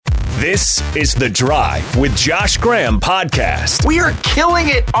This is The Drive with Josh Graham podcast. We are killing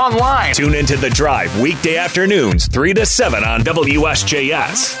it online. Tune into The Drive weekday afternoons, 3 to 7 on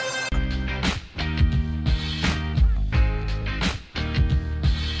WSJS.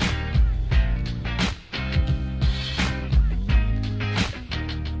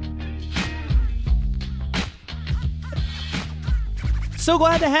 So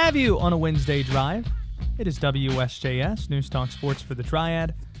glad to have you on a Wednesday drive. It is WSJS, News Talk Sports for the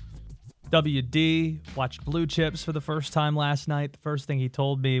Triad. WD watched Blue Chips for the first time last night. The first thing he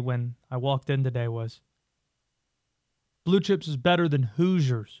told me when I walked in today was, Blue Chips is better than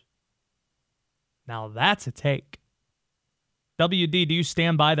Hoosiers. Now that's a take. WD, do you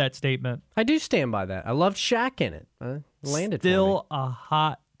stand by that statement? I do stand by that. I loved Shaq in it. Landed Still for me. a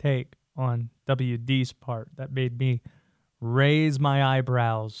hot take on WD's part. That made me raise my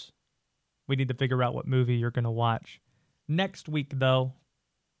eyebrows. We need to figure out what movie you're going to watch. Next week, though,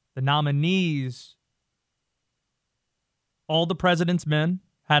 the nominees, all the President's Men,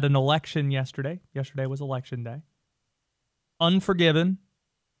 had an election yesterday. Yesterday was election day. Unforgiven.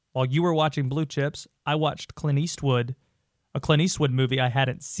 While you were watching Blue Chips, I watched Clint Eastwood, a Clint Eastwood movie I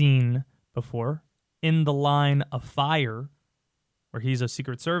hadn't seen before, In the Line of Fire, where he's a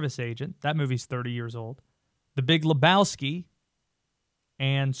Secret Service agent. That movie's 30 years old. The Big Lebowski,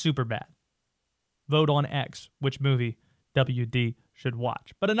 and Superbad. Vote on X, which movie WD should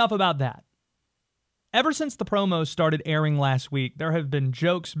watch. But enough about that. Ever since the promos started airing last week, there have been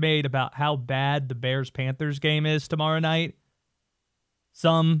jokes made about how bad the Bears-Panthers game is tomorrow night.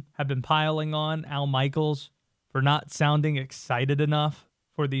 Some have been piling on Al Michaels for not sounding excited enough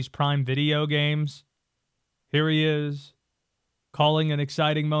for these Prime Video games. Here he is, calling an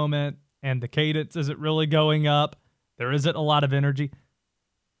exciting moment, and the cadence isn't really going up. There isn't a lot of energy.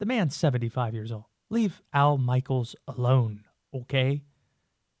 The man's 75 years old. Leave Al Michaels alone, okay?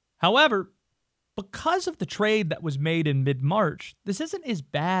 However, because of the trade that was made in mid-March, this isn't as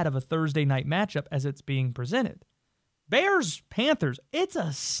bad of a Thursday night matchup as it's being presented. Bears-Panthers, it's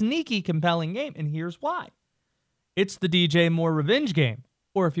a sneaky, compelling game, and here's why. It's the DJ Moore revenge game.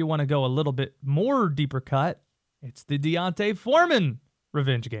 Or if you want to go a little bit more deeper cut, it's the Deontay Foreman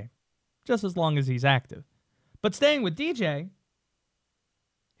revenge game. Just as long as he's active. But staying with DJ,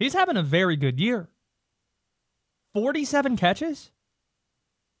 he's having a very good year. 47 catches?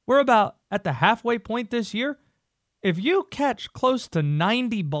 We're about at the halfway point this year. If you catch close to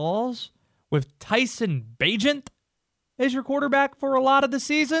 90 balls with Tyson Bagent as your quarterback for a lot of the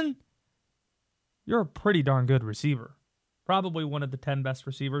season, you're a pretty darn good receiver. Probably one of the 10 best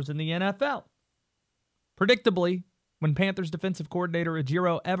receivers in the NFL. Predictably, when Panthers defensive coordinator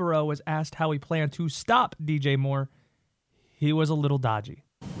Ejiro Evero was asked how he planned to stop DJ Moore, he was a little dodgy.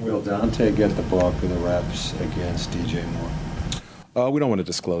 Will Dante get the bulk of the reps against DJ Moore? We don't want to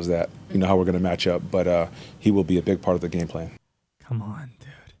disclose that, how we're going to match up, but he will be a big part of the game plan. Come on, dude.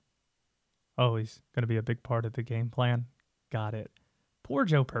 Oh, he's going to be a big part of the game plan? Got it. Poor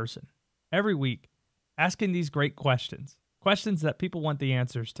Joe Person. Every week, asking these great questions that people want the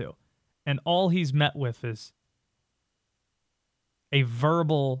answers to, and all he's met with is a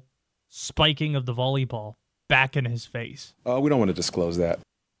verbal spiking of the volleyball back in his face. We don't want to disclose that.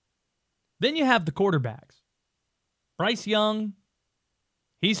 Then you have the quarterbacks. Bryce Young,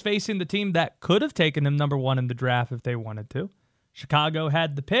 he's facing the team that could have taken him number one in the draft if they wanted to. Chicago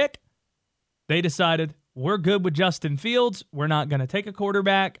had the pick. They decided, we're good with Justin Fields. We're not going to take a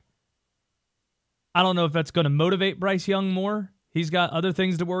quarterback. I don't know if that's going to motivate Bryce Young more. He's got other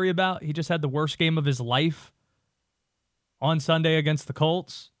things to worry about. He just had the worst game of his life on Sunday against the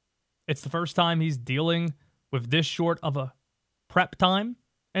Colts. It's the first time he's dealing with this short of a prep time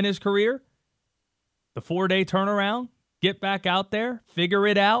in his career. The 4-day turnaround, get back out there, figure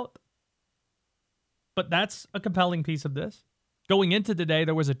it out. But that's a compelling piece of this. Going into today,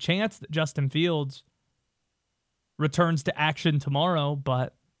 there was a chance that Justin Fields returns to action tomorrow,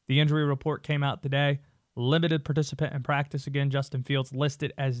 but the injury report came out today. Limited participant in practice again. Justin Fields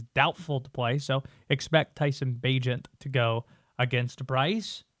listed as doubtful to play, so expect Tyson Bagent to go against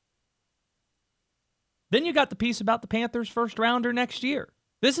Bryce. Then you got the piece about the Panthers' first rounder next year.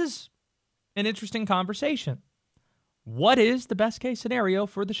 This is an interesting conversation. What is the best case scenario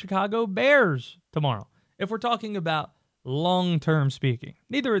for the Chicago Bears tomorrow? If we're talking about long-term speaking,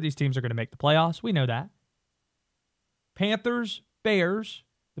 neither of these teams are going to make the playoffs. We know that. Panthers, Bears.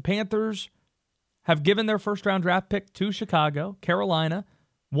 The Panthers have given their first-round draft pick to Chicago. Carolina,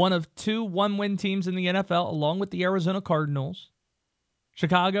 one of two one-win teams in the NFL, along with the Arizona Cardinals.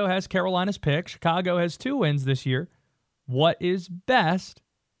 Chicago has Carolina's pick. Chicago has 2 wins this year. What is best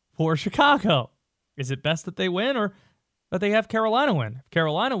for Chicago? Is it best that they win, or that they have Carolina win. If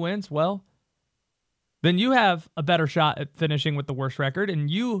Carolina wins, well, then you have a better shot at finishing with the worst record, and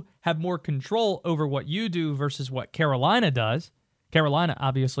you have more control over what you do versus what Carolina does. Carolina,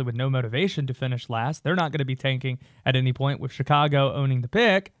 obviously, with no motivation to finish last. They're not going to be tanking at any point with Chicago owning the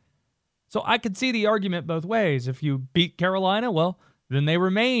pick. So I could see the argument both ways. If you beat Carolina, well, then they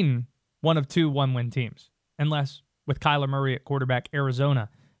remain one of 2 one-win teams. Unless, with Kyler Murray at quarterback, Arizona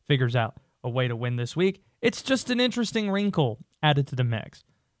figures out a way to win this week. It's just an interesting wrinkle added to the mix.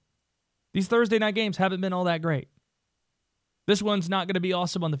 These Thursday night games haven't been all that great. This one's not going to be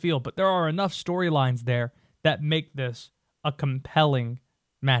awesome on the field, but there are enough storylines there that make this a compelling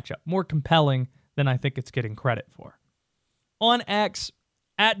matchup. More compelling than I think it's getting credit for. On X,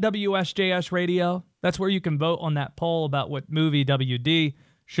 at WSJS Radio, that's where you can vote on that poll about what movie WD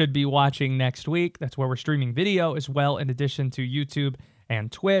should be watching next week. That's where we're streaming video as well, in addition to YouTube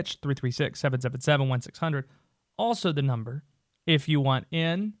and Twitch, 336-777-1600. Also the number, if you want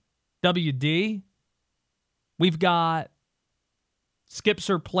in. WD, we've got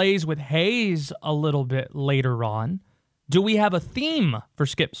Skipser Plays with Hayes a little bit later on. Do we have a theme for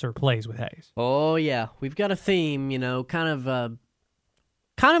Skipser Plays with Hayes? Oh, yeah. We've got a theme, kind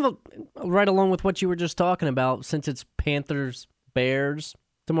of right along with what you were just talking about. Since it's Panthers-Bears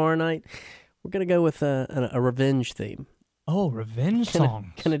tomorrow night, we're going to go with a revenge theme. Oh, revenge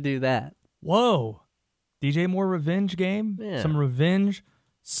songs. Gonna do that. Whoa. DJ Moore revenge game? Yeah. Some revenge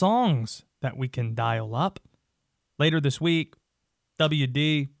songs that we can dial up. Later this week,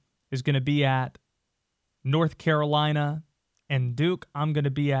 WD is going to be at North Carolina and Duke. I'm going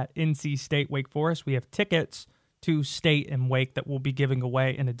to be at NC State, Wake Forest. We have tickets to State and Wake that we'll be giving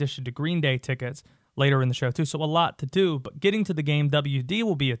away in addition to Green Day tickets later in the show too. So a lot to do, but getting to the game, WD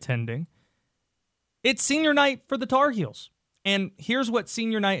will be attending. It's senior night for the Tar Heels. And here's what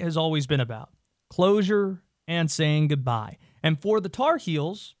senior night has always been about: closure and saying goodbye. And for the Tar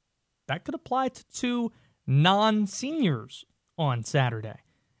Heels, that could apply to 2 non-seniors on Saturday.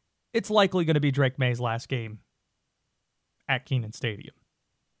 It's likely going to be Drake May's last game at Kenan Stadium.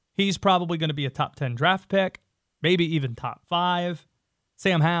 He's probably going to be a top 10 draft pick, maybe even top 5.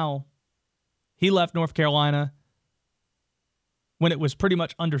 Sam Howell, he left North Carolina when it was pretty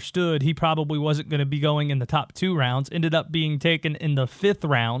much understood he probably wasn't going to be going in the top 2 rounds, ended up being taken in the 5th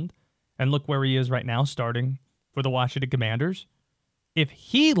round, and look where he is right now, starting for the Washington Commanders. If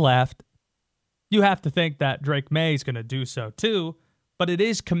he left, you have to think that Drake May is going to do so too, but it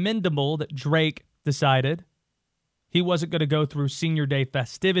is commendable that Drake decided he wasn't going to go through senior day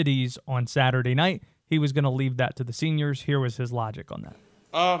festivities on Saturday night. He was going to leave that to the seniors. Here was his logic on that.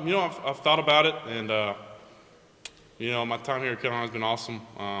 I've thought about it, and my time here at Carolina has been awesome.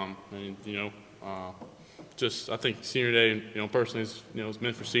 I think senior day, personally, is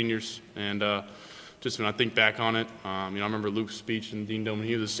meant for seniors. And just when I think back on it, I remember Luke's speech in Dean Dome when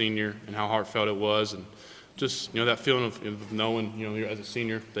he was a senior and how heartfelt it was. And just, that feeling of knowing, you're as a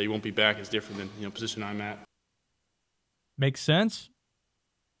senior that you won't be back is different than, position I'm at. Makes sense.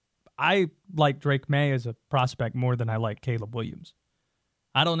 I like Drake May as a prospect more than I like Caleb Williams.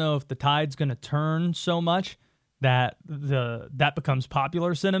 I don't know if the tide's going to turn so much that that becomes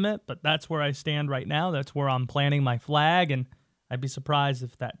popular sentiment, but that's where I stand right now. That's where I'm planting my flag, and I'd be surprised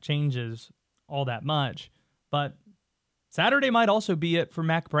if that changes all that much. But Saturday might also be it for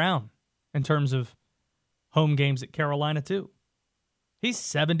Mac Brown in terms of home games at Carolina too. He's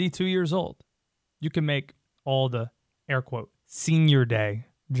 72 years old. You can make all the, air quote, senior day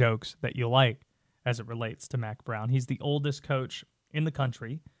jokes that you like as it relates to Mac Brown. He's the oldest coach in the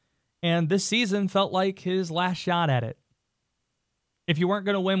country, and this season felt like his last shot at it. If you weren't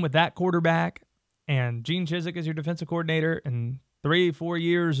going to win with that quarterback and Gene Chizik as your defensive coordinator and 3-4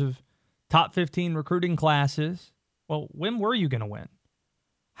 years of top 15 recruiting classes, well, when were you going to win?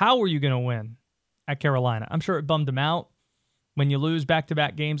 How were you going to win at Carolina? I'm sure it bummed him out when you lose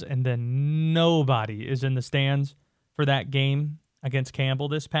back-to-back games and then nobody is in the stands for that game against Campbell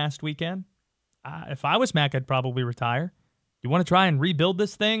this past weekend. If I was Mac, I'd probably retire. You want to try and rebuild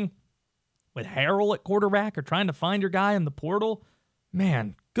this thing with Harrell at quarterback or trying to find your guy in the portal?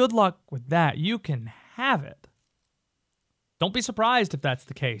 Man, good luck with that. You can have it. Don't be surprised if that's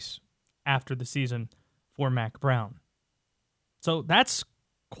the case after the season for Mac Brown. So that's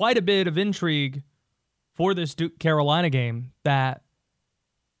quite a bit of intrigue for this Duke-Carolina game, that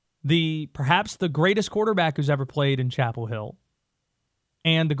perhaps the greatest quarterback who's ever played in Chapel Hill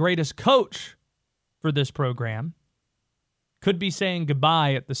and the greatest coach for this program could be saying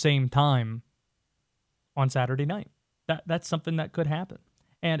goodbye at the same time on Saturday night. That's something that could happen.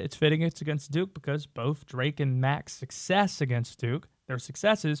 And it's fitting it's against Duke because both Drake and Mac's success against Duke, their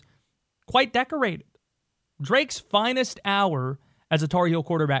successes, quite decorated Drake's finest hour as a Tar Heel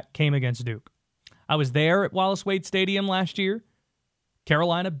quarterback came against Duke. I was there at Wallace Wade Stadium last year.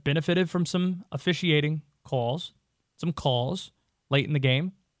 Carolina benefited from some officiating calls, some calls late in the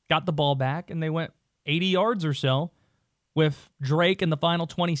game, got the ball back, and they went 80 yards or so with Drake in the final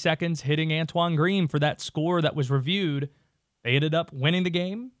 20 seconds hitting Antoine Green for that score that was reviewed. They ended up winning the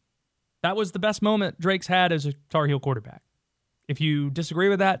game. That was the best moment Drake's had as a Tar Heel quarterback. If you disagree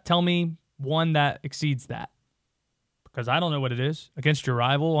with that, tell me one that exceeds that. Because I don't know what it is. Against your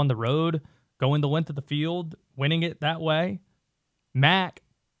rival on the road, going the length of the field, winning it that way. Mac,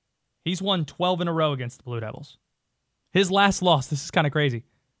 he's won 12 in a row against the Blue Devils. His last loss, this is kind of crazy.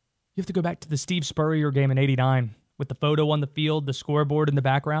 You have to go back to the Steve Spurrier game in '89 with the photo on the field, the scoreboard in the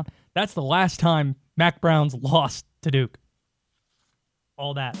background. That's the last time Mac Brown's lost to Duke.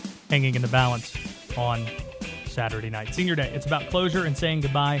 All that hanging in the balance on Saturday night. Senior Day, it's about closure and saying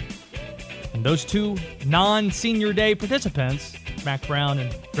goodbye. And those two non-Senior Day participants, Mac Brown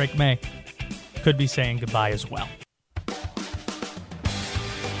and Drake May, could be saying goodbye as well.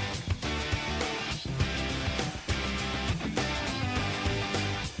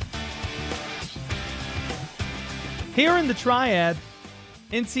 Here in the Triad,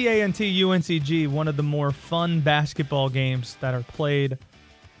 NCA&T UNCG, one of the more fun basketball games that are played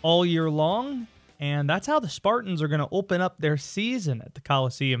all year long. And that's how the Spartans are going to open up their season at the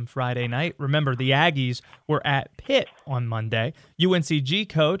Coliseum Friday night. Remember, the Aggies were at Pitt on Monday. UNCG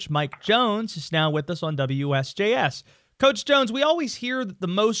coach Mike Jones is now with us on WSJS. Coach Jones, we always hear that the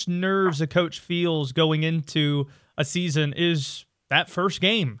most nerves a coach feels going into a season is that first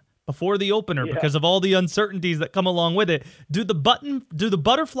game before the opener because of all the uncertainties that come along with it. Do the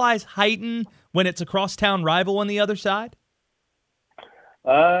butterflies heighten when it's a crosstown rival on the other side?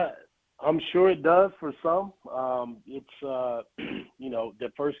 I'm sure it does for some. It's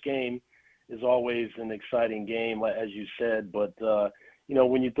the first game is always an exciting game, as you said. But,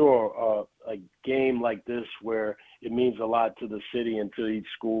 when you throw a game like this where it means a lot to the city and to each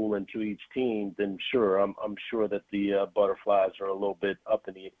school and to each team, then sure, I'm sure that the butterflies are a little bit up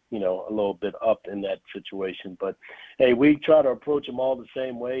in that situation. But, hey, we try to approach them all the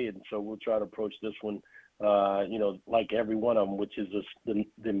same way, and so we'll try to approach this one like every one of them, which is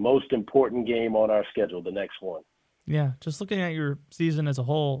the most important game on our schedule, the next one. Yeah, just looking at your season as a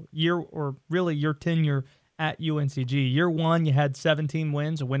whole, your tenure at UNCG. Year one, you had 17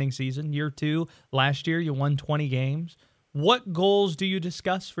 wins, a winning season. Year two, last year, you won 20 games. What goals do you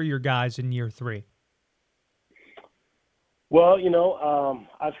discuss for your guys in year three? Well,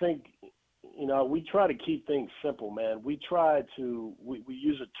 I think we try to keep things simple, man. We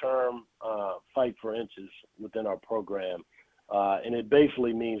use a term, fight for inches within our program. And it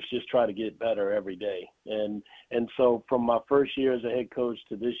basically means just try to get better every day. And so from my first year as a head coach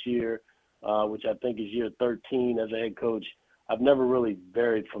to this year, which I think is year 13 as a head coach, I've never really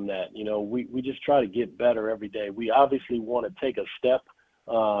varied from that. We just try to get better every day. We obviously want to take a step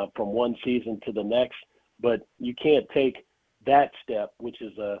from one season to the next, but you can't take that step, which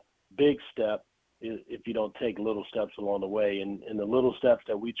is a big step, if you don't take little steps along the way. And the little steps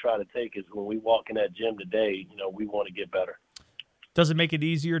that we try to take is when we walk in that gym today, we want to get better. Does it make it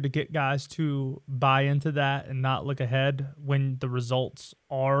easier to get guys to buy into that and not look ahead when the results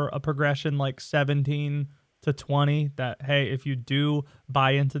are a progression like 17 to 20, that, hey, if you do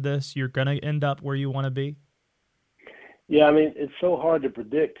buy into this, you're going to end up where you want to be? Yeah, I mean, it's so hard to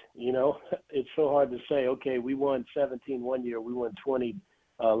predict, It's so hard to say, okay, we won 17 one year, we won 20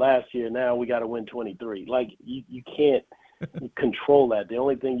 last year, now we got to win 23. Like, you can't control that. The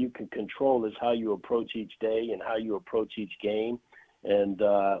only thing you can control is how you approach each day and how you approach each game. And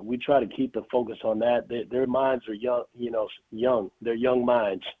we try to keep the focus on that. Their minds are young. They're young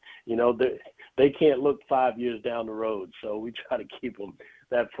minds. They can't look 5 years down the road. So we try to keep them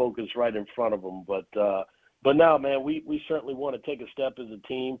that focus right in front of them. But now, man, we certainly want to take a step as a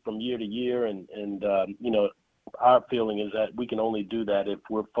team from year to year. And our feeling is that we can only do that if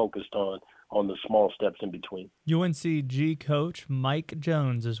we're focused on the small steps in between. UNCG coach Mike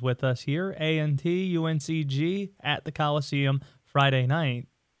Jones is with us here. A&T, UNCG at the Coliseum Friday night.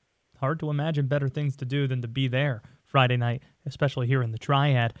 Hard to imagine better things to do than to be there Friday night, especially here in the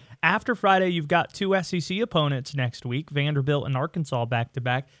Triad. After Friday, you've got two SEC opponents next week, Vanderbilt and Arkansas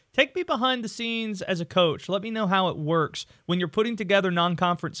back-to-back. Take me behind the scenes as a coach. Let me know how it works when you're putting together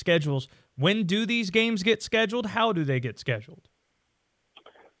non-conference schedules. When do these games get scheduled? How do they get scheduled?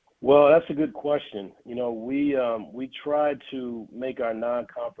 Well, that's a good question. We try to make our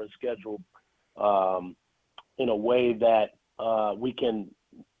non-conference schedule in a way that we can,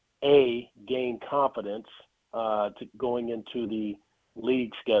 gain confidence to going into the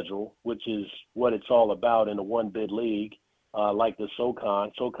league schedule, which is what it's all about in a one-bid league, like the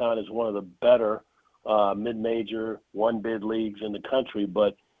SoCon. SoCon is one of the better mid-major one-bid leagues in the country,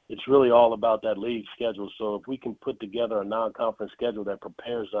 but it's really all about that league schedule. So if we can put together a non-conference schedule that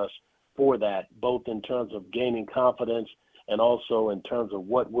prepares us for that, both in terms of gaining confidence and also in terms of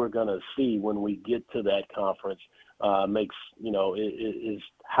what we're going to see when we get to that conference, is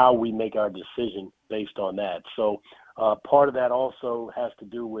how we make our decision based on that. So part of that also has to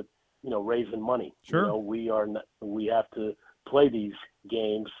do with, raising money. Sure. We have to play these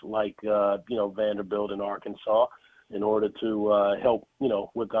games like, Vanderbilt and Arkansas in order to help,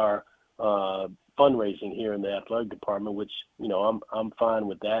 with our fundraising here in the athletic department, which, I'm fine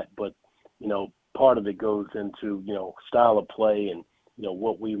with that. But, part of it goes into, style of play and,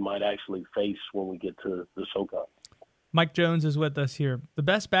 what we might actually face when we get to the SoCon. Mike Jones is with us here. The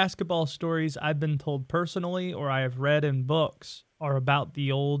best basketball stories I've been told personally or I have read in books are about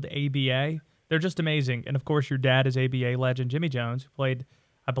the old ABA. They're just amazing. And, of course, your dad is ABA legend Jimmy Jones, who played,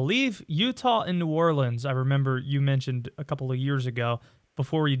 I believe, Utah and New Orleans. I remember you mentioned a couple of years ago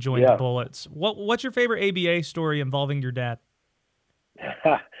before you joined the Bullets. What's your favorite ABA story involving your dad?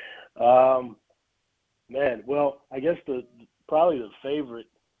 Man, well, I guess probably the favorite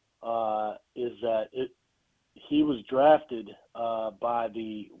is that he was drafted by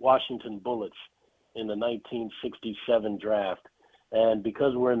the Washington Bullets in the 1967 draft. And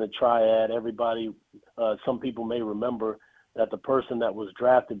because we're in the triad, everybody, some people may remember that the person that was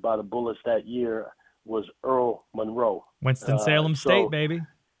drafted by the Bullets that year was Earl Monroe. Winston-Salem State, baby.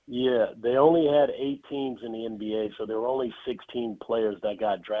 Yeah, they only had 8 teams in the NBA, so there were only 16 players that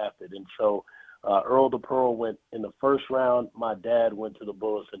got drafted. And so Earl the Pearl went in the first round. My dad went to the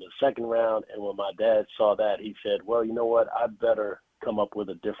Bullets in the second round. And when my dad saw that, he said, well, you know what, I better come up with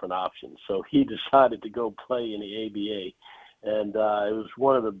a different option. So he decided to go play in the ABA. And it was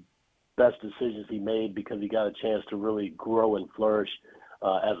one of the best decisions he made because he got a chance to really grow and flourish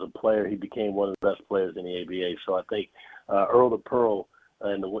as a player. He became one of the best players in the ABA. So I think Earl the Pearl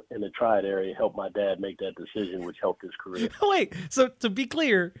in the Triad area helped my dad make that decision, which helped his career. Wait, so to be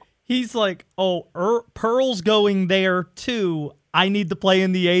clear, he's like, Pearl's going there too. I need to play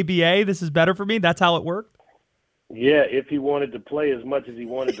in the ABA. This is better for me. That's how it worked? Yeah, if he wanted to play as much as he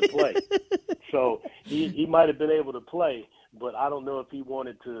wanted to play. So he might have been able to play, but I don't know if he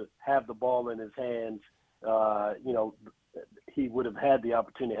wanted to have the ball in his hands. He would have had the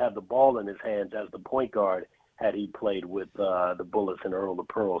opportunity to have the ball in his hands as the point guard had he played with the Bullets and Earl the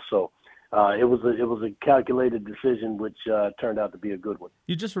Pearl. So it was a calculated decision, which turned out to be a good one.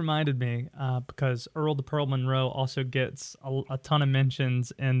 You just reminded me because Earl the Pearl Monroe also gets a ton of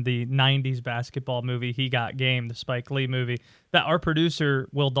mentions in the 90s basketball movie He Got Game, the Spike Lee movie, that our producer,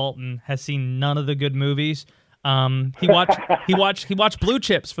 Will Dalton, has seen none of the good movies. He watched Blue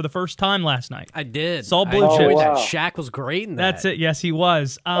Chips for the first time last night. I did. Saw Blue Chips. Wow. That Shaq was great in that. That's it. Yes, he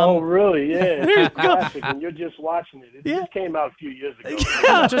was. Really? Yeah. It's classic, and you're just watching it. It just came out a few years ago.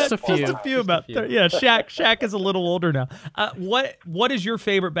 Yeah, just a few. Yeah, Shaq is a little older now. What is your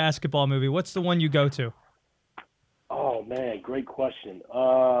favorite basketball movie? What's the one you go to? Oh man, great question.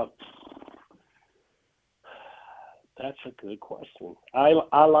 That's a good question. I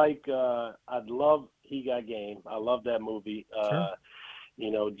love He Got Game. I love that movie. Sure.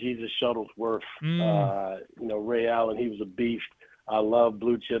 Jesus Shuttlesworth, Ray Allen, he was a beast. I love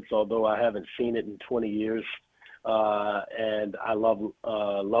Blue Chips, although I haven't seen it in 20 years. And I love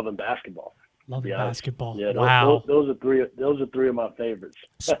Loving Basketball. Loving Basketball. Yeah, wow. Those are three of my favorites.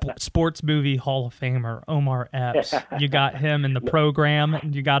 Sports movie Hall of Famer Omar Epps. You got him in the program,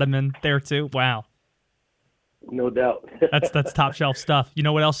 and you got him in there too. Wow. No doubt. That's top shelf stuff. You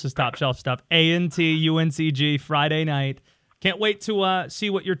know what else is top shelf stuff? A&T, UNCG, Friday night. Can't wait to see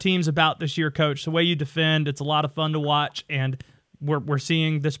what your team's about this year, Coach. The way you defend, it's a lot of fun to watch, and we're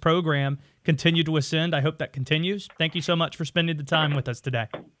seeing this program continue to ascend. I hope that continues. Thank you so much for spending the time with us today.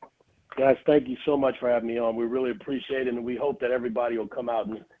 Guys, thank you so much for having me on. We really appreciate it, and we hope that everybody will come out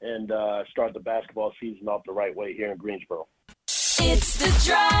and start the basketball season off the right way here in Greensboro. It's The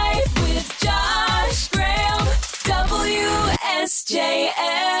Drive with Josh Graham,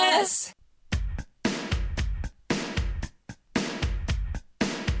 WSJS.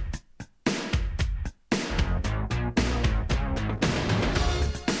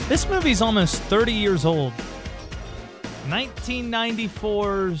 This movie's almost 30 years old.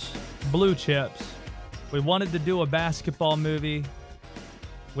 1994's Blue Chips. We wanted to do a basketball movie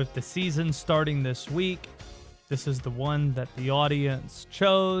with the season starting this week. This is the one that the audience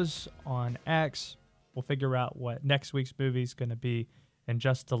chose on X. We'll figure out what next week's movie is going to be in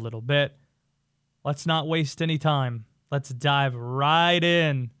just a little bit. Let's not waste any time. Let's dive right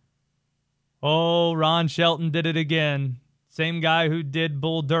in. Oh, Ron Shelton did it again. Same guy who did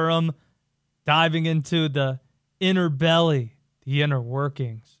Bull Durham, diving into the inner belly, the inner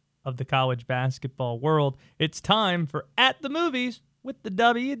workings of the college basketball world. It's time for At the Movies with the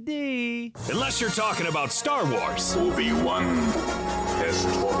WD. Unless you're talking about Star Wars. Obi-Wan has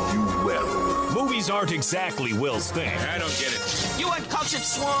taught you well. Movies aren't exactly Will's thing. I don't get it. You uncultured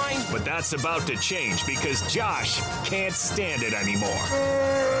swine! But that's about to change because Josh can't stand it anymore.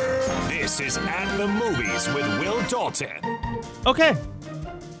 This is At the Movies with Will Dalton. Okay,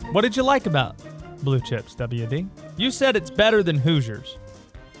 what did you like about Blue Chips, WD? You said it's better than Hoosiers.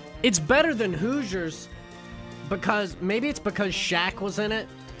 It's better than Hoosiers because maybe it's because Shaq was in it,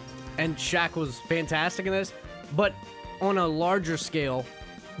 and Shaq was fantastic in this, but on a larger scale.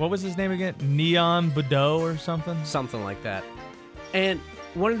 What was his name again? Neon Bordeaux or something? Something like that. And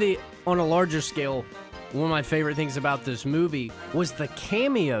on a larger scale, one of my favorite things about this movie was the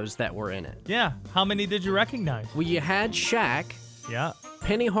cameos that were in it. Yeah, how many did you recognize? Well, you had Shaq. Yeah.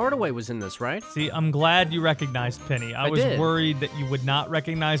 Penny Hardaway was in this, right? See, I'm glad you recognized Penny. I was did. worried that you would not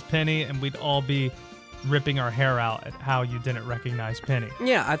recognize Penny, and we'd all be ripping our hair out at how you didn't recognize Penny.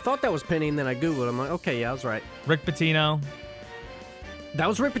 Yeah, I thought that was Penny, and then I Googled it. I'm like, okay, yeah, I was right. Rick Pitino. That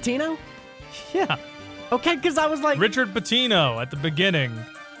was Rick Pitino? Yeah. Okay, because I was like... Richard Pitino at the beginning,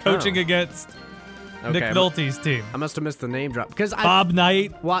 coaching against Nick Nolte's team. I must have missed the name drop. Because Bob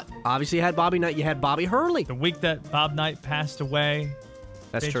Knight. What? Obviously you had Bobby Knight. You had Bobby Hurley. The week that Bob Knight passed away,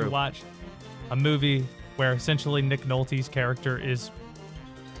 That's did true. you watch a movie where essentially Nick Nolte's character is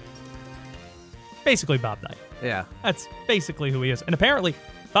basically Bob Knight. Yeah. That's basically who he is. And apparently,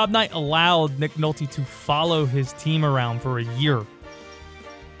 Bob Knight allowed Nick Nolte to follow his team around for a year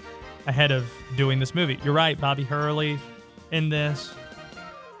ahead of doing this movie. You're right, Bobby Hurley in this.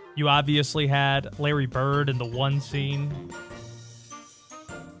 You obviously had Larry Bird in the one scene.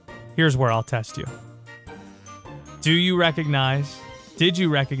 Here's where I'll test you. Did you recognize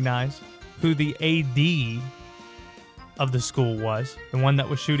who the AD of the school was? The one that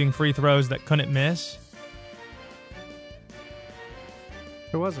was shooting free throws that couldn't miss?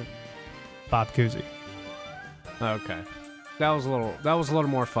 Who was it? Bob Cousy. Okay. That was a little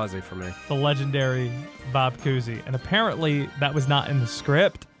more fuzzy for me. The legendary Bob Cousy. And apparently that was not in the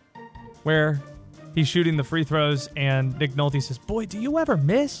script where he's shooting the free throws and Nick Nolte says, "Boy, do you ever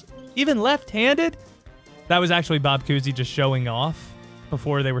miss? Even left-handed?" That was actually Bob Cousy just showing off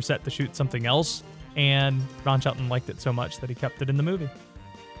before they were set to shoot something else. And Ron Shelton liked it so much that he kept it in the movie.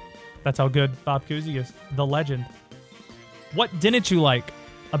 That's how good Bob Cousy is. The legend. What didn't you like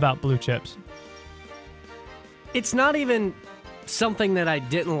about Blue Chips? It's not even something that I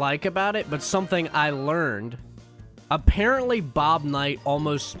didn't like about it, but something I learned. Apparently, Bob Knight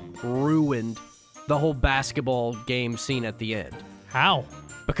almost ruined the whole basketball game scene at the end. How?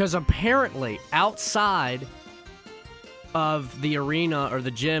 Because apparently, outside of the arena or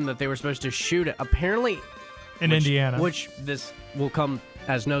the gym that they were supposed to shoot at, apparently... In Indiana. Which this will come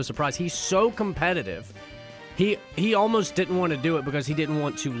as no surprise. He's so competitive. He almost didn't want to do it because he didn't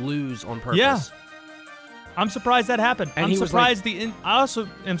want to lose on purpose. Yeah. I'm surprised that happened. And I also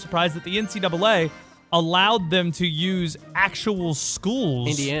am surprised that the NCAA allowed them to use actual schools.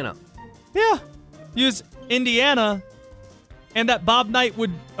 Indiana. Yeah. Use Indiana, and that Bob Knight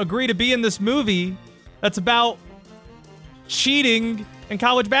would agree to be in this movie that's about cheating in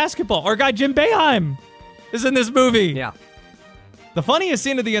college basketball. Our guy Jim Boeheim is in this movie. Yeah. The funniest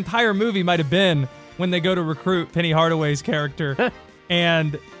scene of the entire movie might have been when they go to recruit Penny Hardaway's character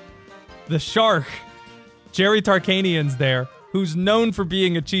and the shark, Jerry Tarkanian's there, who's known for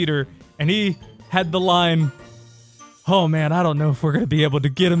being a cheater, and he had the line, "Oh man, I don't know if we're going to be able to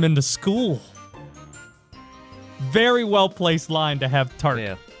get him into school." Very well-placed line to have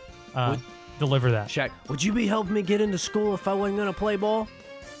Tark deliver that. Shaq, would you be helping me get into school if I wasn't going to play ball?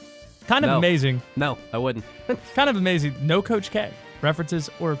 Kind of amazing. No, I wouldn't. Kind of amazing. No Coach K references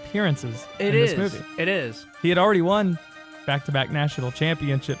or appearances in this movie. It is. He had already won back-to-back national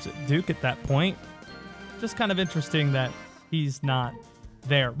championships at Duke at that point. Just kind of interesting that he's not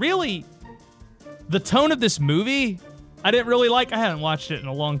there. Really, the tone of this movie, I didn't really like. I hadn't watched it in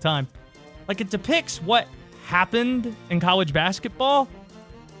a long time. Like, it depicts what happened in college basketball,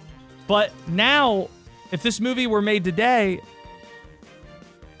 but now, if this movie were made today,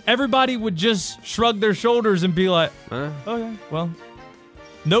 everybody would just shrug their shoulders and be like, okay, well,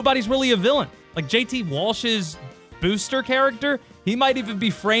 nobody's really a villain. Like JT Walsh's booster character, he might even be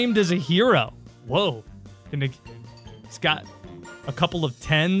framed as a hero. Whoa. And he's got a couple of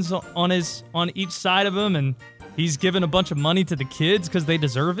 10s on each side of him, and he's giving a bunch of money to the kids because they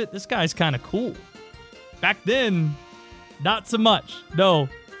deserve it. This guy's kind of cool. Back then, Not so much. No,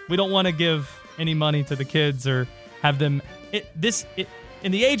 we don't want to give any money to the kids or have them.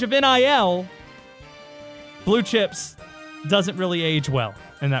 In the age of NIL, Blue Chips doesn't really age well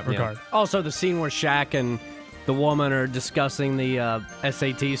in that regard. Yeah. Also, the scene where Shaq and the woman are discussing the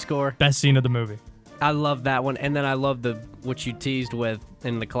SAT score. Best scene of the movie. I love that one. And then I love what you teased with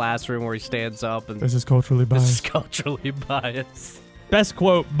in the classroom where he stands up. And This is culturally biased. This is culturally biased. Best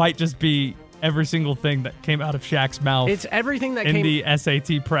quote might just be every single thing that came out of Shaq's mouth. It's everything that in came... the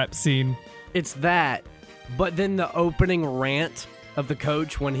SAT prep scene. It's that. But then the opening rant of the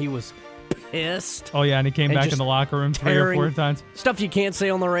coach when he was pissed. Oh, yeah, and he came back in the locker room 3 or 4 times. Stuff you can't say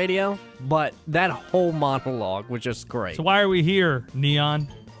on the radio, but that whole monologue was just great. So why are we here, Neon?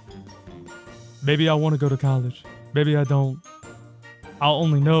 Maybe I want to go to college. Maybe I don't. I'll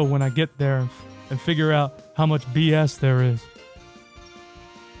only know when I get there and figure out how much BS there is.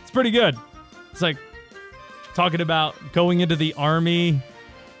 It's pretty good. It's like talking about going into the Army.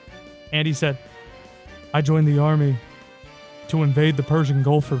 And he said, I joined the Army to invade the Persian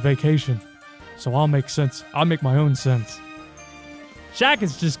Gulf for vacation. So I'll make sense. I'll make my own sense. Shaq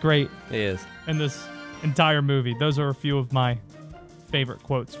is just great. He is. In this entire movie. Those are a few of my favorite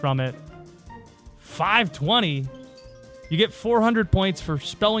quotes from it. 520? You get 400 points for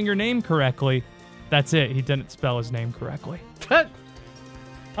spelling your name correctly. That's it. He didn't spell his name correctly. All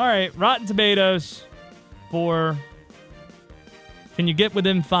right. Rotten Tomatoes for... Can you get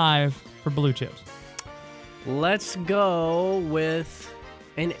within 5 for Blue Chips? Let's go with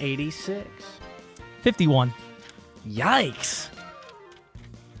an 86. 51. Yikes.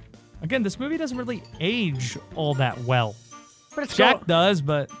 Again, this movie doesn't really age all that well. But it's Jack does,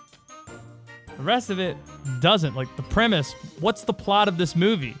 but the rest of it doesn't. Like the premise, what's the plot of this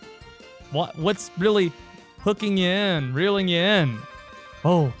movie? What's really hooking you in, reeling you in?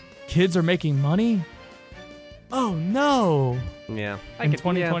 Oh, kids are making money? Oh, no. Yeah. In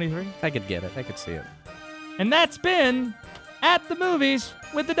 2023? I could get it. I could see it. And that's been At the Movies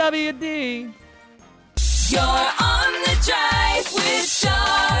with the W&D. You're on the drive with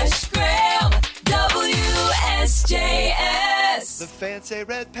Josh Graham, WSJS. The fancy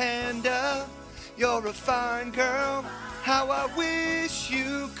red panda, you're a fine girl. How I wish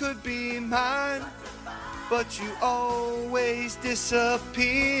you could be mine. But you always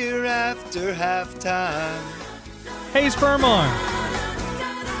disappear after halftime. Hayes Permar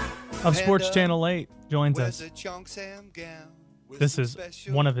of Sports Channel 8 joins us. This is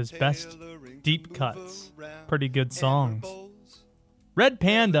one of his best deep cuts. Pretty good songs. Red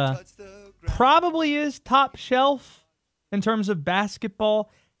Panda probably is top shelf in terms of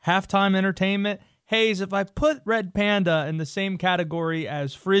basketball, halftime entertainment. Hayes, if I put Red Panda in the same category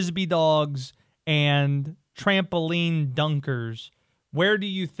as Frisbee Dogs and Trampoline Dunkers, where do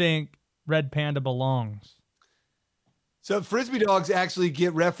you think Red Panda belongs? So Frisbee Dogs actually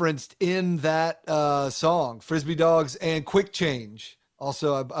get referenced in that song. Frisbee Dogs and Quick Change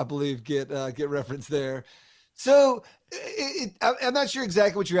also, I believe, get referenced there. So I'm not sure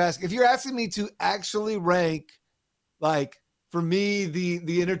exactly what you're asking. If you're asking me to actually rank, like, for me,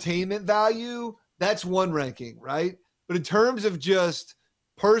 the entertainment value, that's one ranking, right? But in terms of just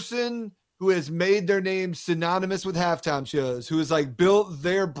person who has made their name synonymous with halftime shows, who has, like, built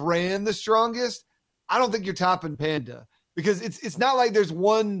their brand the strongest, I don't think you're topping Panda, because it's not like there's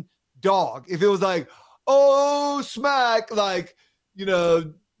one dog. If it was like, oh, smack, like, you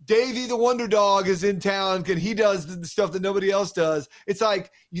know, Davey the Wonder Dog is in town and he does the stuff that nobody else does. It's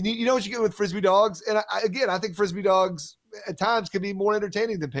like, you know what you get with Frisbee Dogs? And I think Frisbee Dogs at times can be more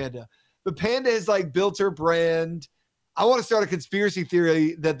entertaining than Panda. But Panda has, like, built her brand. I want to start a conspiracy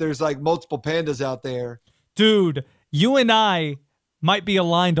theory that there's, like, multiple pandas out there. Dude, you and I might be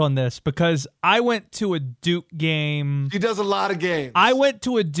aligned on this because I went to a Duke game. He does a lot of games. I went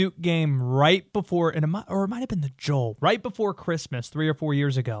to a Duke game right before, or it might have been the Joel, right before Christmas 3 or 4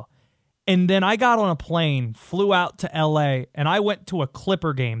 years ago. And then I got on a plane, flew out to LA, and I went to a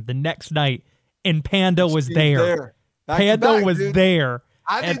Clipper game the next night, and Panda was there. Panda was there.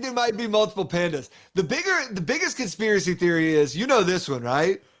 I think there might be multiple pandas. The biggest conspiracy theory is, you know this one,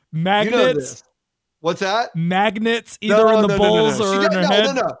 right? Magnets. You know this. What's that? Magnets, either in the bowls or in her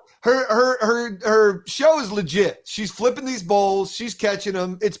head. No. Her show is legit. She's flipping these bowls. She's catching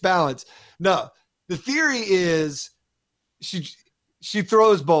them. It's balanced. No, the theory is she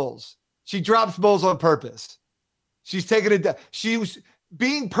throws bowls. She drops bowls on purpose. She's taking it down. She was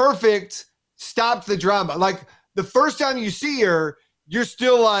being perfect. Stopped the drama. Like the first time you see her, you're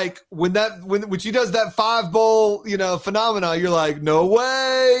still like when she does that 5-bowl, phenomena. You're like, no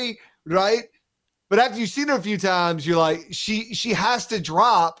way, right? But after you've seen her a few times, you're like, she has to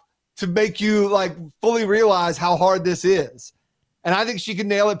drop to make you like fully realize how hard this is. And I think she can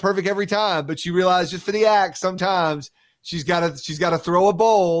nail it perfect every time, but she realized just for the act, sometimes she's got to throw a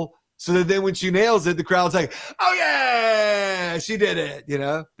bowl so that then when she nails it, the crowd's like, oh yeah, she did it, you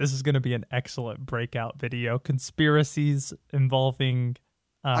know? This is going to be an excellent breakout video. Conspiracies involving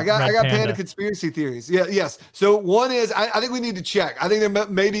I got Panda conspiracy theories. Yeah, yes. So one is, I think we need to check. I think there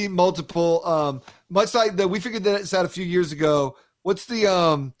may be multiple, much like we figured this out a few years ago. What's the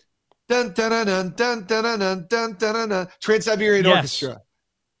dun dun dun dun dun dun dun dun Trans-Siberian Orchestra?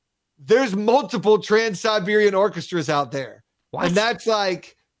 There's multiple Trans-Siberian orchestras out there. What? And that's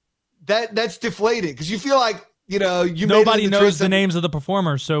like that's deflating because you feel like, you know, nobody knows the names of the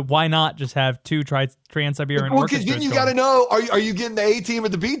performers, so why not just have two Trans-Siberian orchestras? Because then you got to know: are you getting the A team or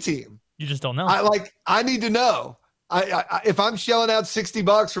the B team? You just don't know. I need to know. If I'm shelling out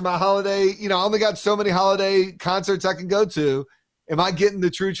 $60 for my holiday, you know, I only got so many holiday concerts I can go to. Am I getting the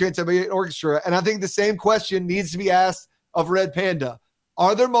true Trans-Siberian Orchestra? And I think the same question needs to be asked of Red Panda: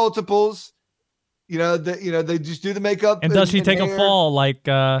 are there multiples? You know, they just do the makeup. And does she take a fall like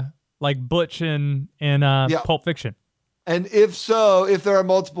Butch in Pulp Fiction? And if so, if there are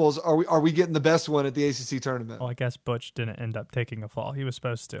multiples, are we getting the best one at the ACC tournament? Well, I guess Butch didn't end up taking a fall. He was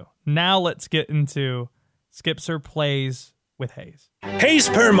supposed to. Now let's get into Skips or Plays with Hayes. Hayes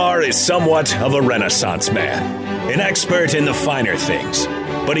Permar is somewhat of a Renaissance man, an expert in the finer things,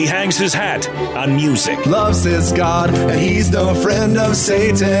 but he hangs his hat on music. Loves his God, and he's no friend of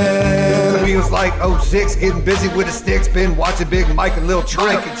Satan. Feels like 06, getting busy with the sticks, been watching Big Mike and Lil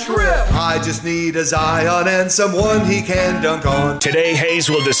Trip. I just need a Zion and someone he can dunk on. Today, Hayes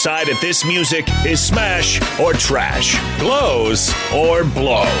will decide if this music is smash or trash, glows or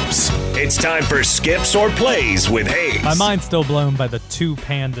blows. It's time for Skips or Plays with Hayes. My mind's still blown by the two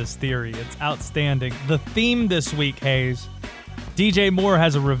Pandas theory. It's outstanding. The theme this week, Hayes, DJ Moore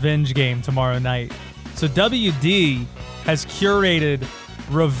has a revenge game tomorrow night. So WD has curated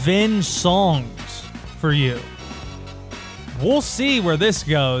revenge songs for you. We'll see where this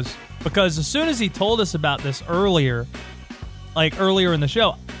goes, because as soon as he told us about this earlier in the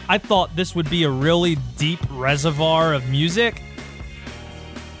show, I thought this would be a really deep reservoir of music.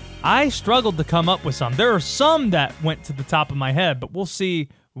 I struggled to come up with some. There are some that went to the top of my head, but we'll see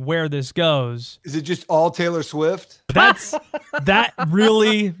where this goes. Is it just all Taylor Swift? That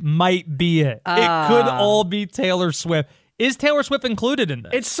really might be it. It could all be Taylor Swift. Is Taylor Swift included in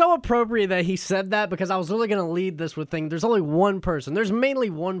this? It's so appropriate that he said that, because I was really going to lead this with there's only one person. There's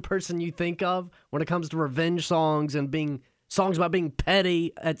mainly one person you think of when it comes to revenge songs and being songs about being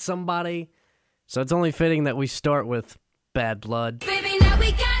petty at somebody. So it's only fitting that we start with Bad Blood. Baby, now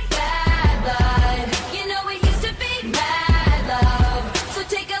we got bad blood. You know it used to be bad love. So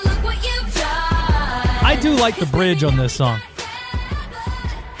take a look what you've done. I do like the bridge on this song.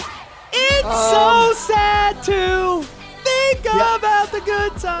 It's so sad to think about the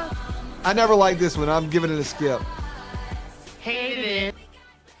good time. I never liked this one. I'm giving it a skip. Hated it.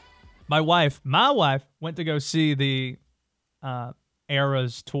 My wife went to go see the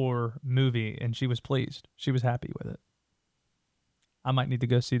Eras Tour movie, and she was pleased. She was happy with it. I might need to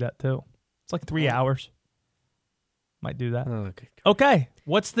go see that too. It's like 3 hours. Might do that. Okay.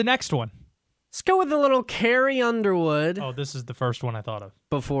 What's the next one? Let's go with a little Carrie Underwood. Oh, this is the first one I thought of.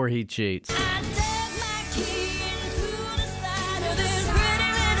 Before He Cheats.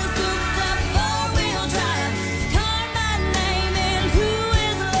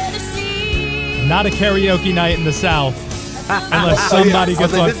 Not a karaoke night in the South, unless somebody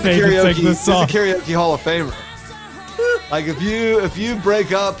gets on stage and sings this song. It's a karaoke Hall of Famer. Like if you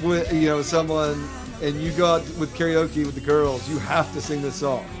break up with someone and you go out with karaoke with the girls, you have to sing this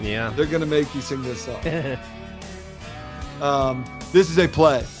song. Yeah, they're gonna make you sing this song. This is a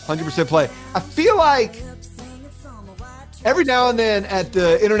play, 100% play. I feel like every now and then at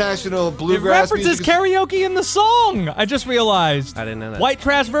the International Bluegrass, it references karaoke in the song. I just realized. I didn't know that. White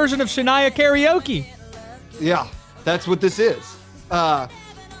trash version of Shania karaoke. Yeah, that's what this is.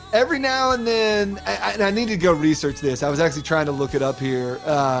 Every now and then, and I need to go research this. I was actually trying to look it up here.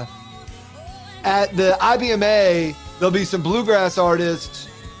 At the IBMA, there'll be some bluegrass artists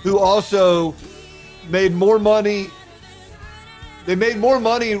who also made more money. They made more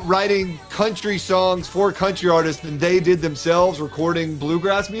money writing country songs for country artists than they did themselves recording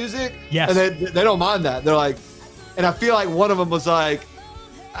bluegrass music. Yes. And they don't mind that. They're like, and I feel like one of them was like,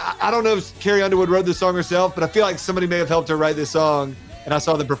 I don't know if Carrie Underwood wrote this song herself, but I feel like somebody may have helped her write this song. And I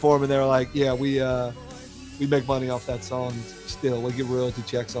saw them perform, and they were like, yeah, we make money off that song still. We get royalty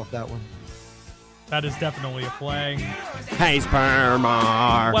checks off that one. That is definitely a play. Hayes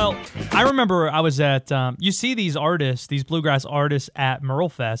Permar. Well, I remember I was at, you see these artists, these bluegrass artists at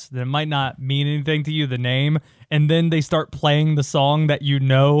Merlefest that might not mean anything to you, the name, and then they start playing the song that you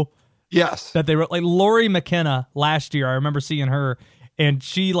know. Yes. That they wrote. Like Lori McKenna last year, I remember seeing her, and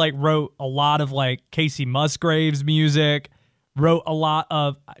she like wrote a lot of like Casey Musgraves music,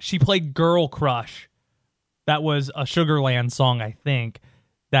 she played Girl Crush. That was a Sugarland song, I think,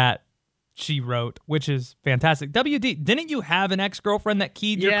 that she wrote, which is fantastic. WD, didn't you have an ex-girlfriend that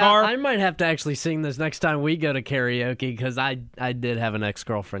keyed your car? I might have to actually sing this next time we go to karaoke, because I did have an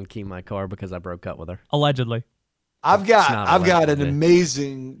ex-girlfriend key my car because I broke up with her. Allegedly. I've got an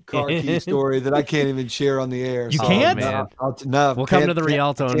amazing car key story that I can't even share on the air. You can't? No, we'll come to the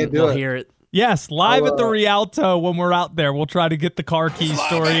Rialto and we'll hear it. Yes, live at the Rialto when we're out there. We'll try to get the car key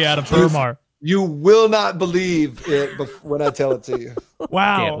story out of Permar. You will not believe it when I tell it to you.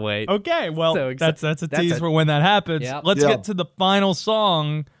 Wow. Can't wait. Okay, well, So that's a tease for when that happens. Yep. Let's get to the final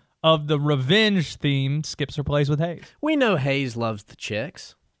song of the revenge theme, Skips or Plays with Hayes. We know Hayes loves the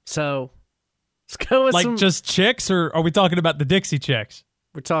chicks, so let's go with like just chicks, or are we talking about the Dixie Chicks?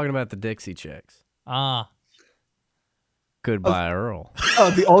 We're talking about the Dixie Chicks. Ah. Goodbye, Earl. Oh,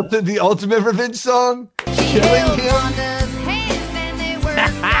 the ultimate revenge song? Killing him?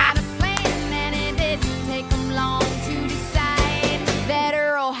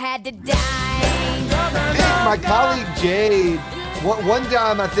 My colleague Jade, one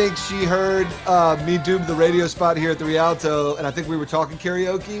time I think she heard me do the radio spot here at the Rialto, and I think we were talking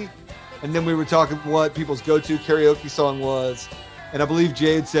karaoke, and then we were talking what people's go-to karaoke song was, and I believe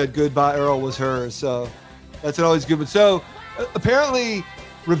Jade said Goodbye Earl was hers, so that's an always good one. So apparently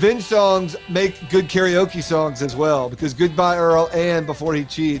revenge songs make good karaoke songs as well, because Goodbye Earl and Before He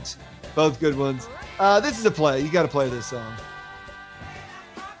Cheats, both good ones. This is a play. You got to play this song.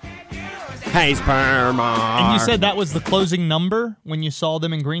 Hayes Permar. And you said that was the closing number when you saw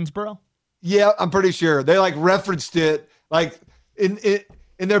them in Greensboro? Yeah, I'm pretty sure. They like referenced it like in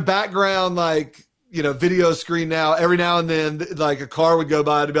their background, like, you know, video screen now. Every now and then, like a car would go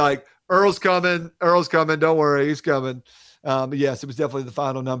by to be like, Earl's coming, don't worry, he's coming. But yes, it was definitely the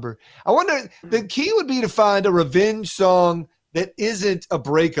final number. I wonder, the key would be to find a revenge song that isn't a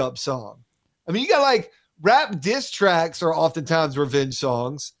breakup song. I mean, you got like rap diss tracks are oftentimes revenge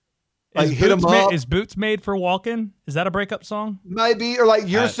songs. Like Hit 'Em Up. Is Boots Made for Walking? Is that a breakup song? Might be. Or like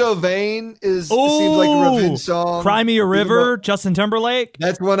You're So Vain seems like a revenge song. Cry Me a River, Justin Timberlake.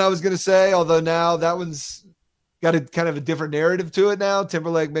 That's one I was going to say, although now that one's got a kind of a different narrative to it now.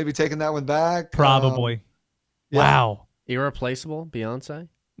 Timberlake maybe taking that one back. Probably. Yeah. Wow. Irreplaceable, Beyonce?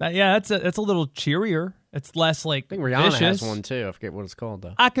 Yeah, it's a little cheerier. It's less like I think Rihanna vicious. has one too. I forget what it's called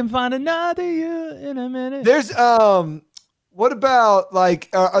though. I can find another you in a minute. There's what about like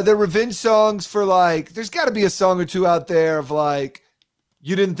are there revenge songs for like there's got to be a song or two out there of like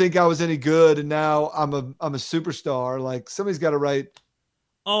you didn't think I was any good and now I'm a superstar. Like somebody's got to write.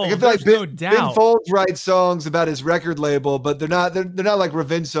 Oh, like, I feel there's like Ben, no doubt. Ben Folds writes songs about his record label, but they're not like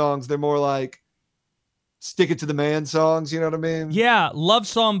revenge songs. They're more like stick it to the man songs. You know what I mean? Yeah, love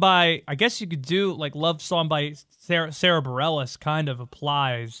song by I guess you could do like love song by Sarah Bareilles kind of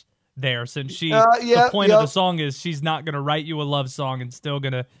applies there, since the point of the song is she's not going to write you a love song and still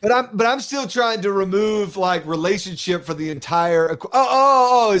going to. But I'm still trying to remove like relationship for the entire.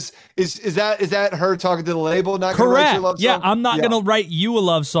 Is that her talking to the label? Not gonna write your love song? Yeah, I'm not going to write you a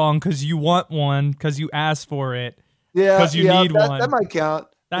love song because you want one because you asked for it. Yeah, because you need one. That might count.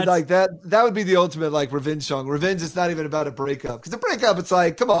 Like that would be the ultimate like revenge song. Revenge is not even about a breakup, because the breakup it's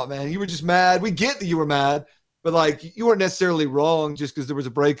like, come on, man, you were just mad. We get that you were mad. But like you weren't necessarily wrong just because there was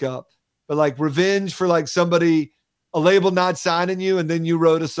a breakup. But like revenge for like somebody, a label not signing you, and then you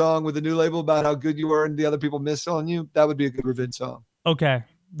wrote a song with a new label about how good you were and the other people missed on you. That would be a good revenge song. Okay.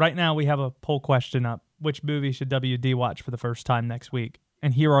 Right now we have a poll question up. Which movie should WD watch for the first time next week?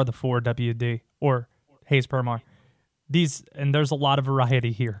 And here are the four WD or Hayes Permar. And there's a lot of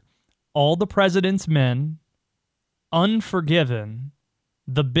variety here. All the President's Men, Unforgiven,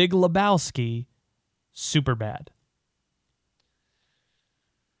 The Big Lebowski, Superbad.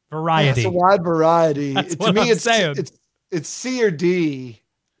 Variety. Yeah, it's a wide variety. That's to me, I'm saying. It's C or D.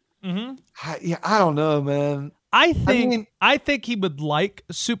 Mm-hmm. I don't know, man. I think he would like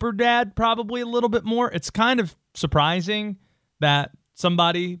Superdad probably a little bit more. It's kind of surprising that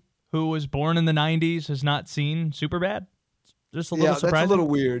somebody who was born in the 90s has not seen Superbad. Just a little surprising. That's a little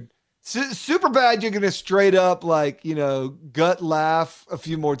weird. Superbad, you're going to straight up, like, you know, gut laugh a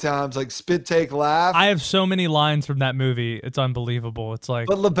few more times, like spit take laugh. I have so many lines from that movie. It's unbelievable. It's like.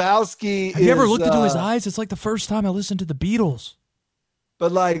 But Lebowski Have you ever looked into his eyes? It's like the first time I listened to the Beatles.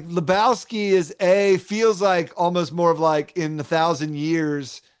 But like Lebowski feels like almost more of like in 1,000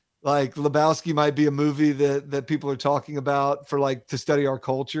 years like Lebowski might be a movie that people are talking about for like to study our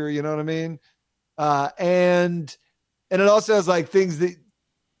culture. You know what I mean? And it also has like things that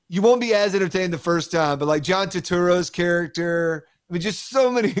you won't be as entertained the first time, but like John Turturro's character. I mean, just so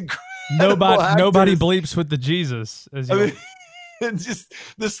many nobody bleeps with the Jesus. And just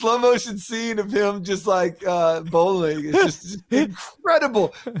the slow motion scene of him just like bowling is just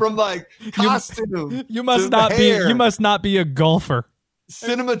incredible. From like costume, you must not be a golfer.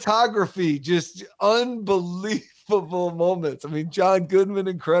 Cinematography, just unbelievable moments. I mean, John Goodman,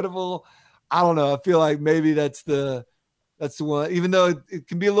 incredible. I don't know. I feel like maybe that's the one. Even though it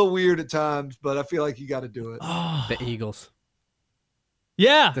can be a little weird at times, but I feel like you got to do it. The Eagles.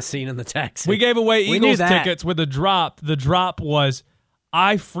 Yeah. The scene in the taxi. We gave away Eagles tickets with a drop. The drop was,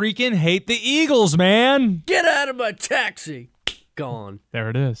 I freaking hate the Eagles, man. Get out of my taxi. Gone. There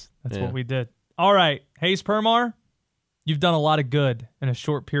it is. That's what we did. All right. Hayes Permar, you've done a lot of good in a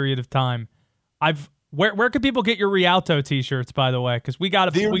short period of time. Where can people get your Rialto t-shirts, by the way? Because we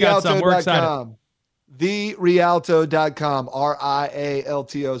got some. We're excited. TheRialto.com.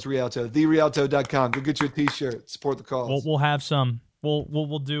 RIALTO is Rialto. TheRialto.com. Go get your t-shirt. Support the cause. We'll have some.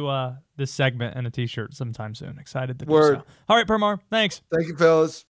 We'll do this segment and a t-shirt sometime soon. Excited to do Word. so. All right, Permar. Thanks. Thank you, fellas.